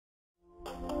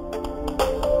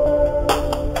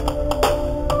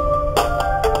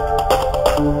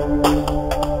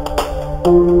Hey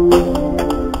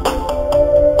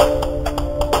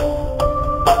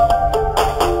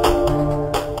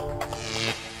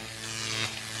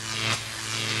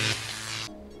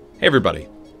everybody,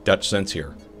 Dutch Sense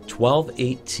here.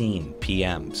 12:18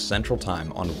 p.m. Central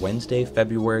Time on Wednesday,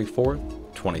 February 4th,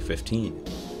 2015.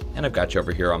 And I've got you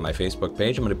over here on my Facebook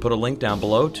page. I'm going to put a link down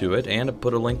below to it, and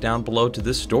put a link down below to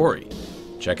this story.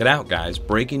 Check it out, guys.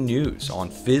 Breaking news on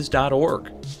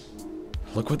phys.org.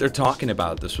 Look what they're talking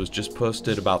about. This was just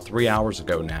posted about 3 hours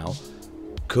ago now.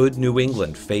 Could New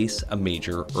England face a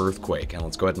major earthquake? And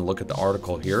let's go ahead and look at the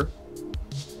article here.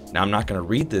 Now, I'm not going to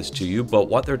read this to you, but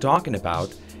what they're talking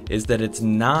about is that it's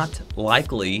not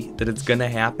likely that it's going to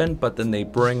happen, but then they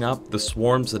bring up the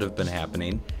swarms that have been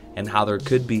happening and how there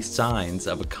could be signs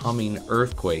of a coming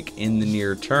earthquake in the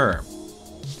near term.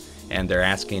 And they're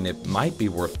asking it might be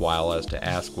worthwhile as to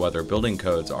ask whether building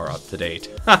codes are up to date.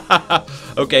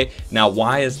 Okay, now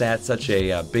why is that such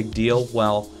a big deal?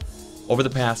 Well, over the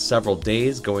past several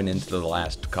days, going into the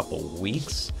last couple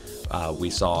weeks, we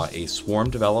saw a swarm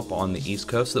develop on the East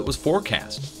Coast that was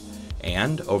forecast.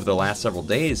 And over the last several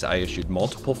days, I issued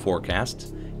multiple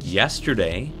forecasts.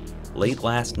 Yesterday, late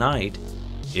last night,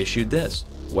 issued this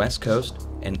West Coast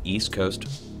and East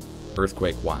Coast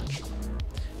earthquake watch.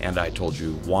 And I told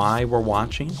you why we're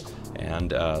watching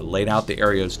and laid out the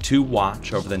areas to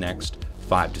watch over the next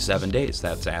 5 to 7 days.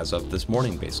 That's as of this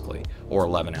morning, basically, or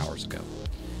 11 hours ago.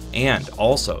 And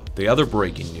also, the other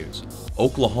breaking news,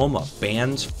 Oklahoma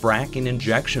bans fracking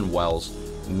injection wells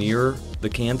near the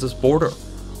Kansas border,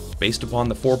 based upon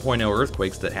the 4.0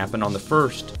 earthquakes that happened on the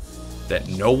 1st that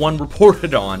no one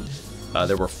reported on.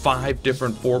 There were 5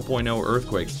 different 4.0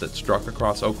 earthquakes that struck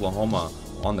across Oklahoma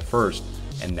on the 1st,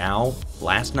 and now,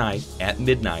 last night, at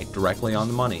midnight, directly on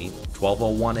the money,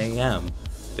 12:01 a.m.,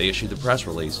 they issued the press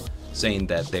release saying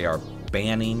that they are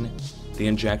banning the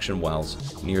injection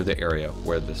wells near the area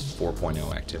where this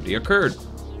 4.0 activity occurred.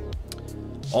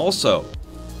 Also,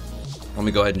 let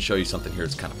me go ahead and show you something here.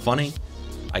 It's kind of funny.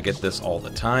 I get this all the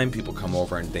time. People come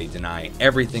over and they deny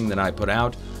everything that I put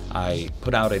out. I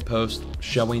put out a post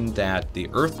showing that the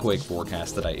earthquake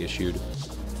forecast that I issued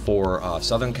for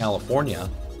Southern California,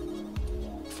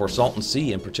 for Salton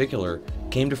Sea in particular,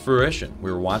 came to fruition.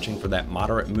 We were watching for that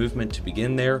moderate movement to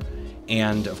begin there,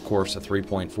 and of course a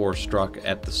 3.4 struck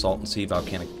at the Salton Sea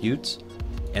volcanic buttes,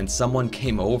 and someone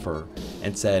came over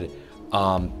and said, here,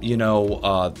 I'll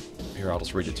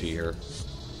just read it to you here.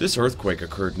 This earthquake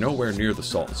occurred nowhere near the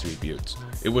Salton Sea buttes.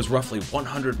 It was roughly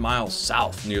 100 miles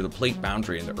south near the plate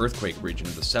boundary in the earthquake region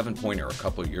of the 7-pointer a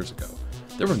couple of years ago.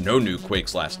 There were no new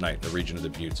quakes last night in the region of the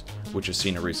buttes, which has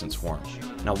seen a recent swarm.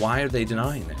 Now, why are they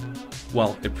denying it?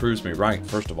 Well, it proves me right.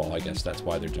 First of all, I guess that's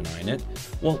why they're denying it.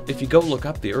 Well, if you go look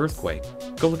up the earthquake,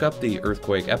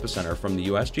 epicenter from the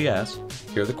USGS,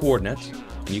 here are the coordinates,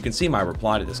 and you can see my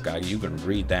reply to this guy. You can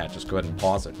read that. Just go ahead and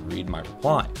pause it and read my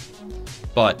reply.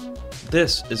 But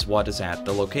this is what is at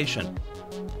the location.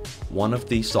 One of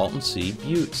the Salton Sea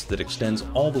buttes that extends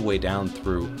all the way down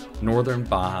through northern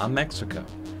Baja, Mexico.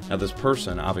 Now, this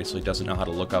person obviously doesn't know how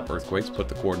to look up earthquakes, put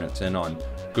the coordinates in on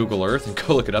Google Earth and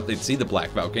go look it up. They'd see the black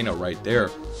volcano right there,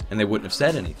 and they wouldn't have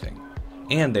said anything.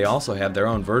 And they also have their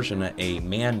own version, a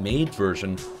man-made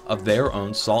version of their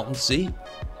own Salton Sea,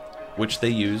 which they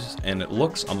use, and it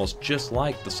looks almost just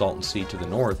like the Salton Sea to the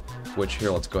north, which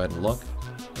here, let's go ahead and look.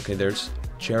 Okay, there's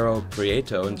Cerro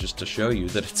Prieto, and just to show you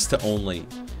that it's the only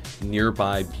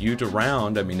nearby butte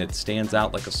around, I mean, it stands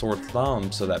out like a sore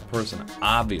thumb, so that person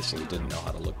obviously didn't know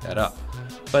how to look that up.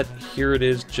 But here it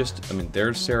is,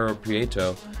 there's Cerro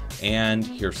Prieto, and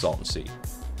here's Salton Sea.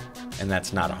 And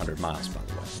that's not 100 miles, by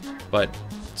the way. But,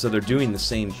 so they're doing the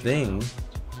same thing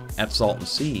at Salton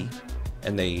Sea,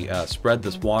 and they spread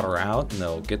this water out, and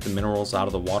they'll get the minerals out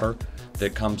of the water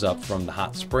that comes up from the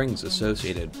hot springs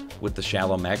associated with the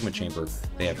shallow magma chamber.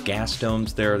 They have gas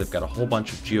domes there. They've got a whole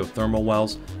bunch of geothermal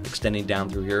wells extending down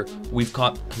through here. We've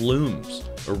caught plumes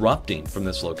erupting from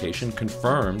this location,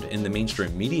 confirmed in the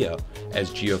mainstream media as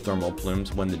geothermal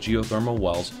plumes when the geothermal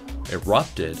wells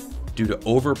erupted due to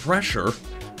overpressure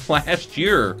last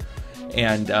year.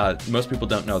 And most people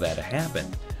don't know that it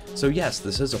happened. So yes,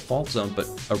 this is a fault zone, but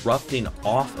erupting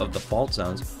off of the fault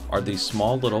zones are these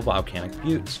small little volcanic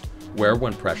buttes, where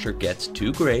when pressure gets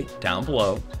too great down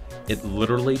below, it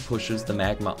literally pushes the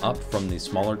magma up from these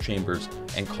smaller chambers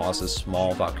and causes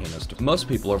small volcanoes to... Most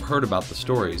people have heard about the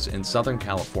stories in Southern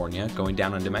California going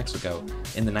down into Mexico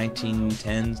in the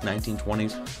 1910s,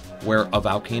 1920s, where a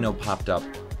volcano popped up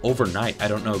overnight. I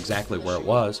don't know exactly where it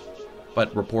was,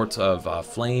 but reports of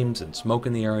flames and smoke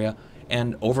in the area,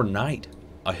 and overnight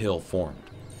a hill formed.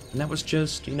 And that was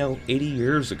just, 80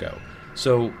 years ago.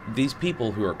 So these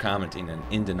people who are commenting and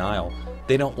in denial,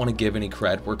 they don't want to give any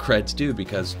cred where cred's due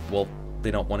because, well,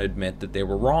 they don't want to admit that they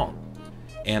were wrong.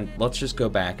 And let's just go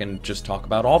back and just talk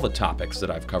about all the topics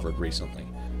that I've covered recently.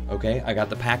 Okay, I got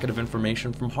the packet of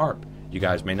information from HAARP. You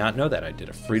guys may not know that. I did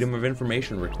a Freedom of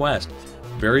Information request.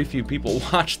 Very few people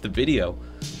watched the video,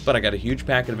 but I got a huge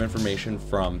packet of information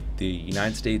from the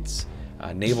United States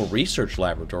Naval Research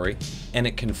Laboratory, and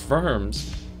it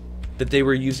confirms that they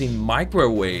were using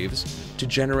microwaves to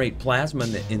generate plasma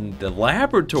in the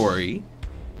laboratory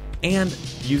and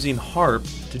using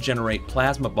HAARP to generate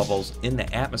plasma bubbles in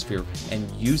the atmosphere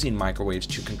and using microwaves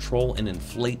to control and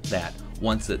inflate that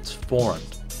once it's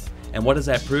formed. And what does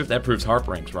that prove? That proves HAARP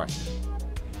ranks right.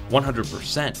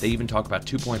 100%. They even talk about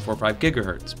 2.45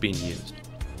 gigahertz being used,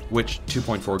 which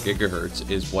 2.4 gigahertz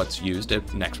is what's used at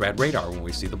NEXRAD radar when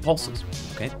we see the pulses.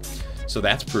 Okay, so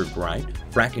that's proved right.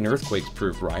 Fracking earthquakes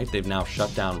proved right. They've now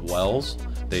shut down wells.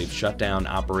 They've shut down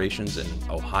operations in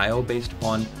Ohio based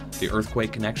upon the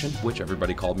earthquake connection, which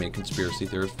everybody called me a conspiracy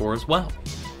theorist for as well.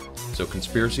 So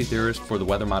conspiracy theorists for the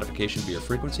weather modification via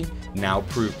frequency now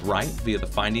proved right via the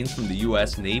findings from the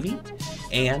US Navy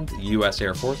and the US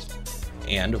Air Force,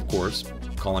 and of course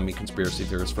calling me conspiracy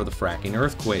theorist for the fracking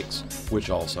earthquakes, which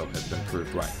also has been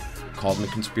proved right. Called me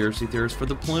conspiracy theorist for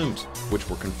the plumes, which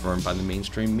were confirmed by the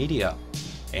mainstream media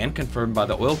and confirmed by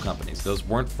the oil companies. Those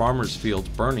weren't farmers' fields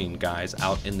burning, guys,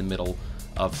 out in the middle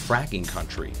of fracking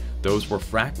country. Those were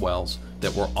frack wells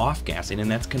that were off-gassing,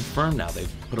 and that's confirmed now.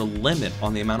 They've put a limit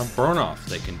on the amount of burn-offs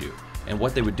they can do. And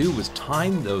what they would do was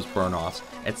time those burn-offs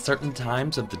at certain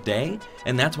times of the day,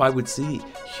 and that's why we'd see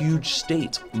huge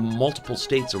states, multiple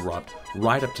states erupt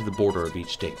right up to the border of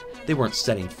each state. They weren't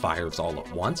setting fires all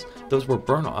at once. Those were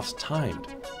burn-offs timed.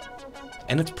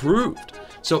 And it's proved.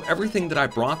 So everything that I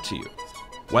brought to you,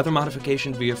 weather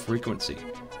modification via frequency,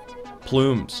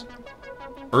 plumes,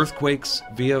 earthquakes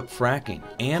via fracking,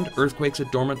 and earthquakes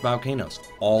at dormant volcanoes,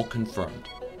 all confirmed.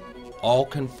 All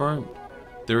confirmed.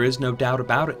 There is no doubt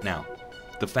about it now.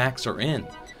 The facts are in.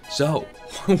 So,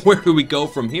 where do we go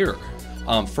from here?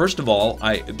 First of all,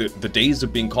 the days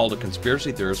of being called a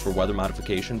conspiracy theorist for weather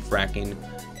modification, fracking,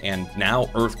 and now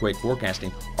earthquake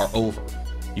forecasting are over.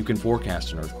 You can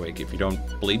forecast an earthquake. If you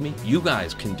don't believe me, you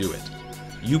guys can do it.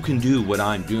 You can do what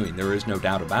I'm doing. There is no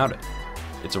doubt about it.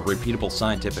 It's a repeatable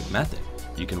scientific method.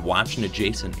 You can watch an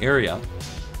adjacent area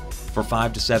for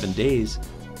 5 to 7 days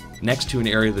next to an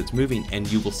area that's moving,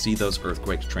 and you will see those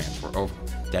earthquakes transfer over.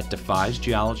 That defies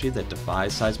geology, that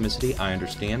defies seismicity. I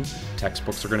understand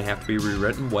textbooks are going to have to be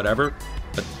rewritten, whatever,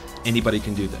 but anybody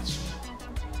can do this.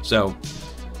 So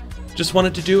just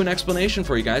wanted to do an explanation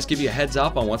for you guys, give you a heads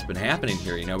up on what's been happening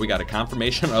here. You know, we got a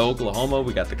confirmation on Oklahoma,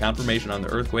 we got the confirmation on the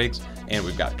earthquakes, and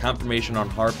we've got confirmation on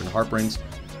HAARP and HAARP rings.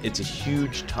 It's a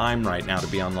huge time right now to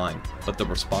be online, but the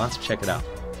response, check it out.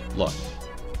 Look,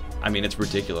 I mean, it's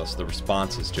ridiculous. The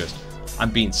response is just, I'm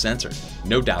being censored,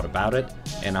 no doubt about it,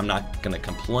 and I'm not going to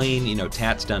complain. You know,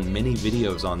 Tat's done many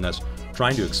videos on this,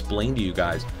 trying to explain to you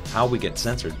guys how we get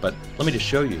censored, but let me just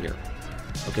show you here.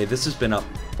 Okay, this has been up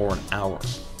for an hour.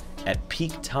 At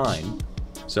peak time,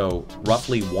 so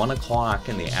roughly 1 o'clock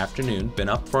in the afternoon, been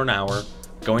up for an hour,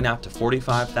 going out to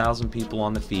 45,000 people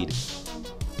on the feed,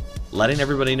 letting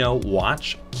everybody know,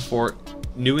 watch for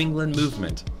New England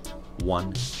movement.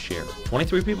 1 share.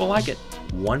 23 people like it.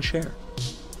 1 share.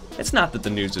 It's not that the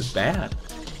news is bad.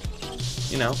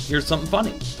 You know, here's something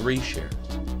funny. 3 shares.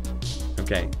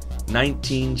 Okay,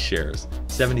 19 shares.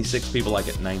 76 people like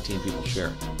it. 19 people share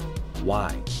it.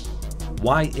 Why?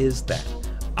 Why is that?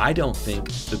 I don't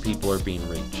think the people are being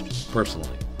reached, personally.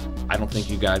 I don't think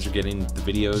you guys are getting the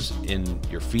videos in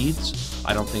your feeds.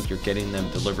 I don't think you're getting them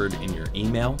delivered in your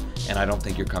email, and I don't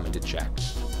think you're coming to check.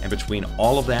 And between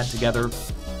all of that together,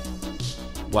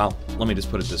 well, let me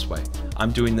just put it this way.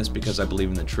 I'm doing this because I believe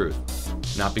in the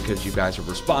truth, not because you guys are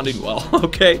responding well,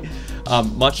 okay?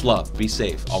 Much love. Be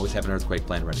safe. Always have an earthquake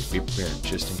plan ready. Be prepared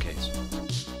just in case.